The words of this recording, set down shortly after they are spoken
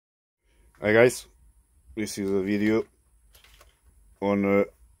Hi guys, this is a video on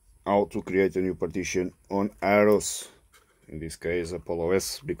how to create a new partition on Aros. In this case Apollo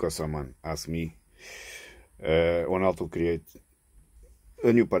S, because someone asked me on how to create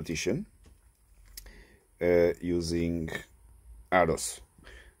a new partition using Aros.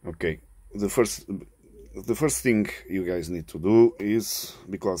 Okay, the first thing you guys need to do is,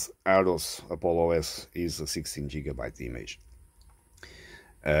 because Aros Apollo S is a 16 GB image,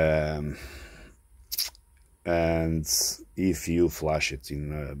 and if you flash it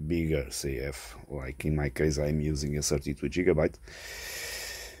in a bigger CF, like in my case I'm using a 32 GB,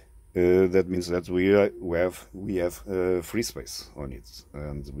 that means that we have free space on it,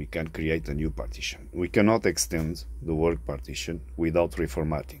 and we can create a new partition. We cannot extend the work partition without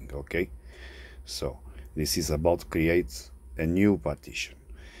reformatting. Okay, so this is about create a new partition.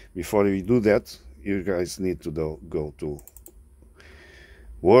 Before we do that, you guys need to go to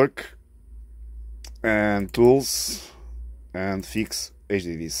work and tools and fix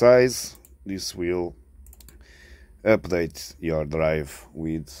HDD size. This will update your drive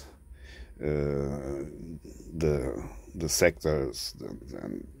with the sectors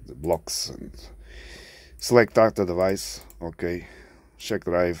and the blocks, and select data device. Okay, check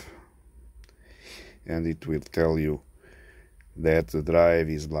drive, and it will tell you that the drive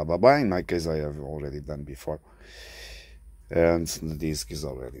is blah blah blah. In my case I have already done before, and the disk is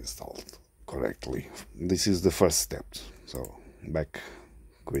already installed correctly. This is the first step. So back,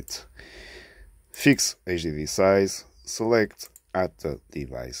 quit, fix HDD size, select at the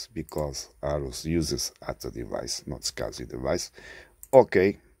device, because Aros uses at the device, not SCSI device.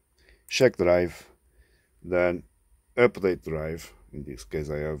 Okay, check drive, then update drive. In this case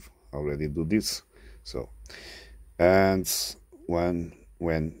I have already do this. So, and when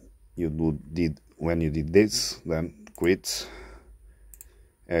you did this, then quit,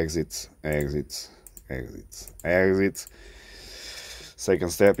 exit.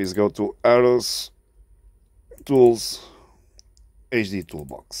 Second step is go to Aros tools,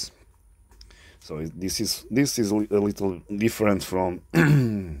 HDtoolbox. So this is a little different from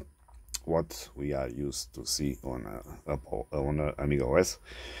what we are used to see on Amiga OS,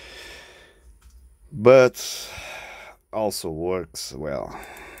 but also works well.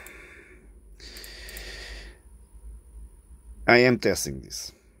 I am testing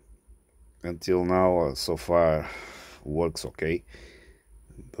this. Until now, so far, works okay,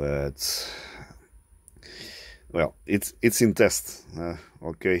 but well, it's in test.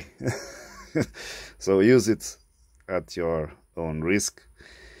 Okay, so use it at your own risk,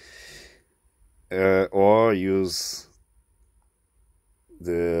 or use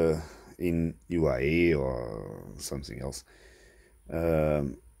in UAE or something else,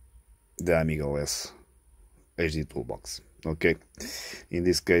 the Amiga OS HDtoolbox. Okay, in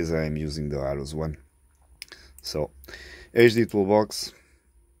this case I am using the Aros one. So HDtoolbox,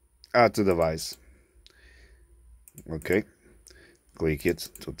 add to device. Okay, click it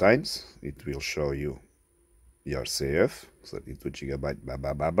 2 times, it will show you your CF 32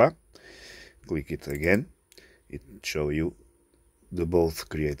 GB. Click it again, it show you the both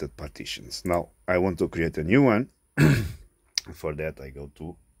created partitions. Now I want to create a new one. For that I go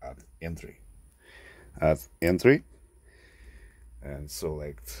to add entry, and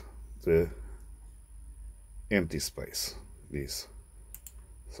select the empty space, this.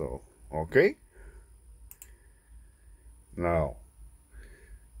 So okay, now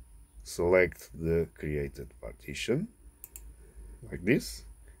select the created partition like this,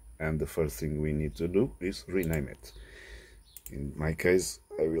 and the first thing we need to do is rename it. In my case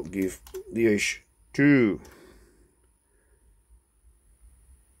I will give DH2.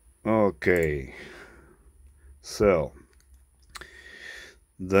 Okay, so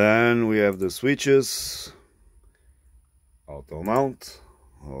then we have the switches, auto mount.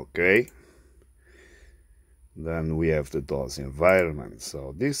 Okay, then we have the DOS environment.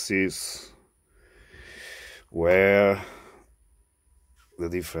 So this is where the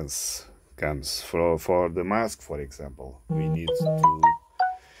difference comes for the mask. For example, we need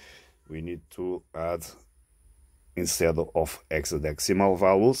to add, instead of hexadecimal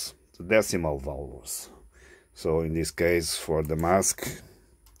values, the decimal values. So in this case, for the mask,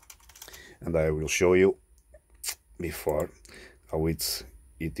 and I will show you before how it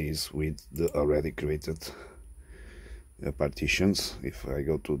is with the already created partitions. If I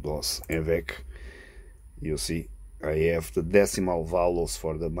go to DOS envec, you see I have the decimal values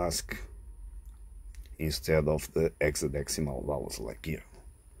for the mask instead of the hexadecimal values like here.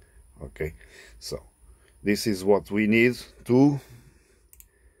 Okay, so this is what we need to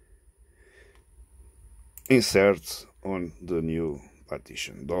insert on the new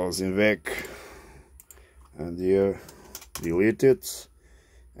partition doors in back, and here delete it,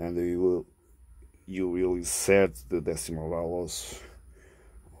 and you will insert the decimal values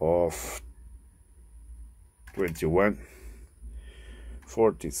of 21,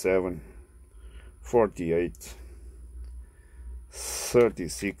 47, 48,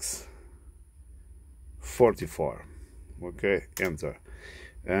 36, 44. Okay, enter.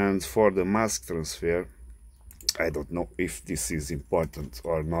 And for the mask transfer, I don't know if this is important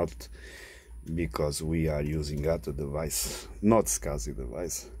or not, because we are using other device, not SCSI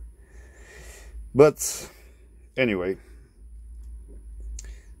device. But anyway,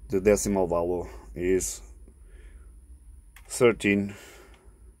 the decimal value is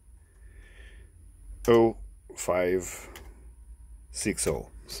 13.0560.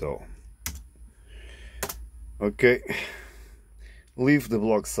 So okay, leave the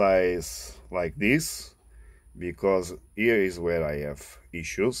block size like this, because here is where I have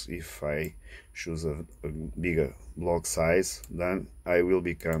issues. If I choose a bigger block size, then I will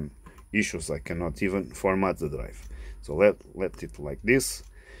become issues. I cannot even format the drive. So let it like this.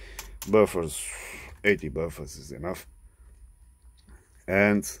 Buffers, 80 buffers is enough.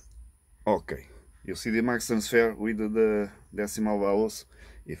 And okay, you see the MaxTransfer with the decimal values.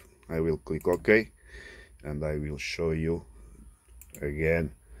 If I will click OK, and I will show you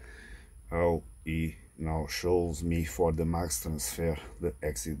again how he now shows me for the MaxTransfer the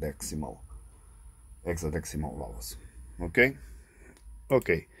hexadecimal values. Okay,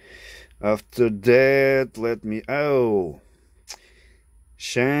 after that, let me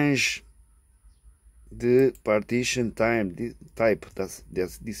change the partition type.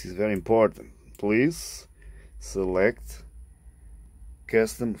 This is very important. Please select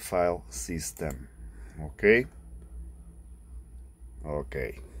custom file system. Okay,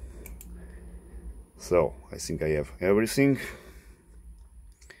 so I think I have everything.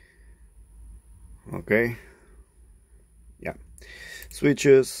 Okay, yeah,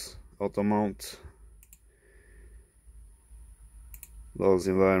 switches, auto mount, those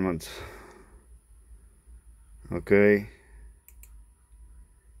environment. Okay,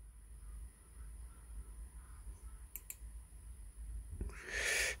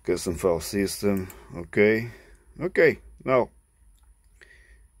 custom file system. Okay, now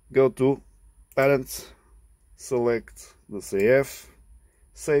go to parent, select the CF,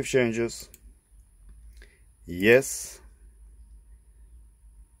 save changes, yes,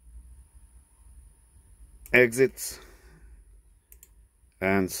 exit,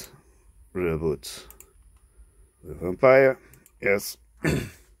 and reboot the Vampire. Yes.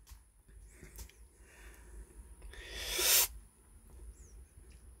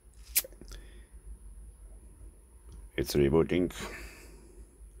 It's rebooting,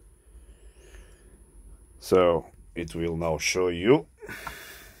 so it will now show you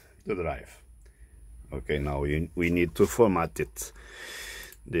the drive. Okay, now we need to format it.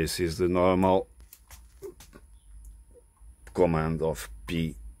 This is the normal command of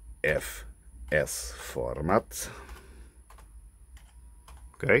pfs format.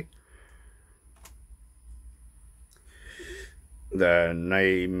 Okay, the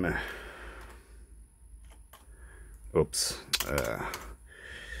name,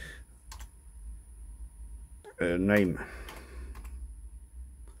 name,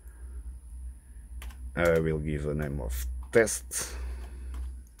 I will give a name of test,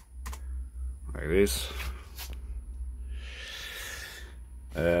 like this.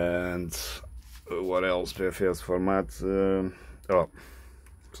 And what else? PFS format. Oh,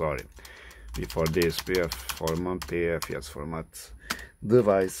 sorry. Before this, PFS format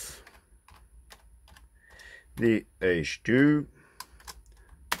device DH2.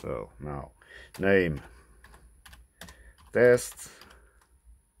 So now name test.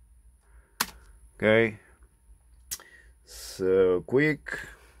 Okay. So quick.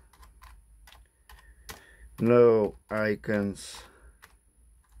 No icons.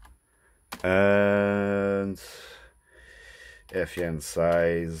 And FN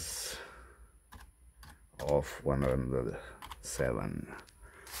size of 107,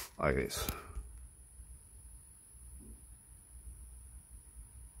 like this.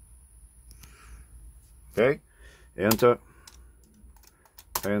 Okay, enter.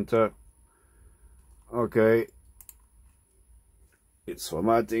 Okay, it's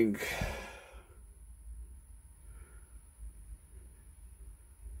formatting.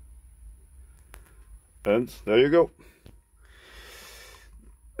 And there you go.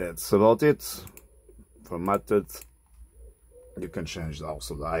 That's about it. Formatted. You can change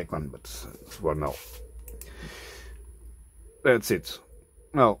also the icon, but for now, that's it.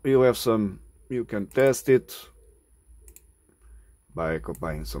 Now you have some. You can test it. by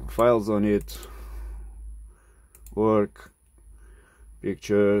copying some files on it. Work,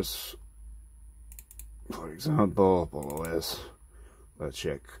 pictures, for example, PoloS. Let's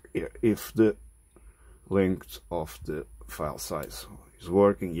check if the length of the file size is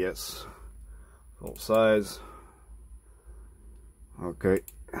working. Yes, full size. Okay,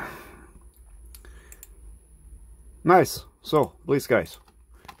 nice. So please guys,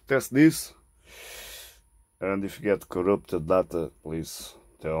 test this, and if you get corrupted data, please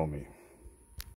tell me.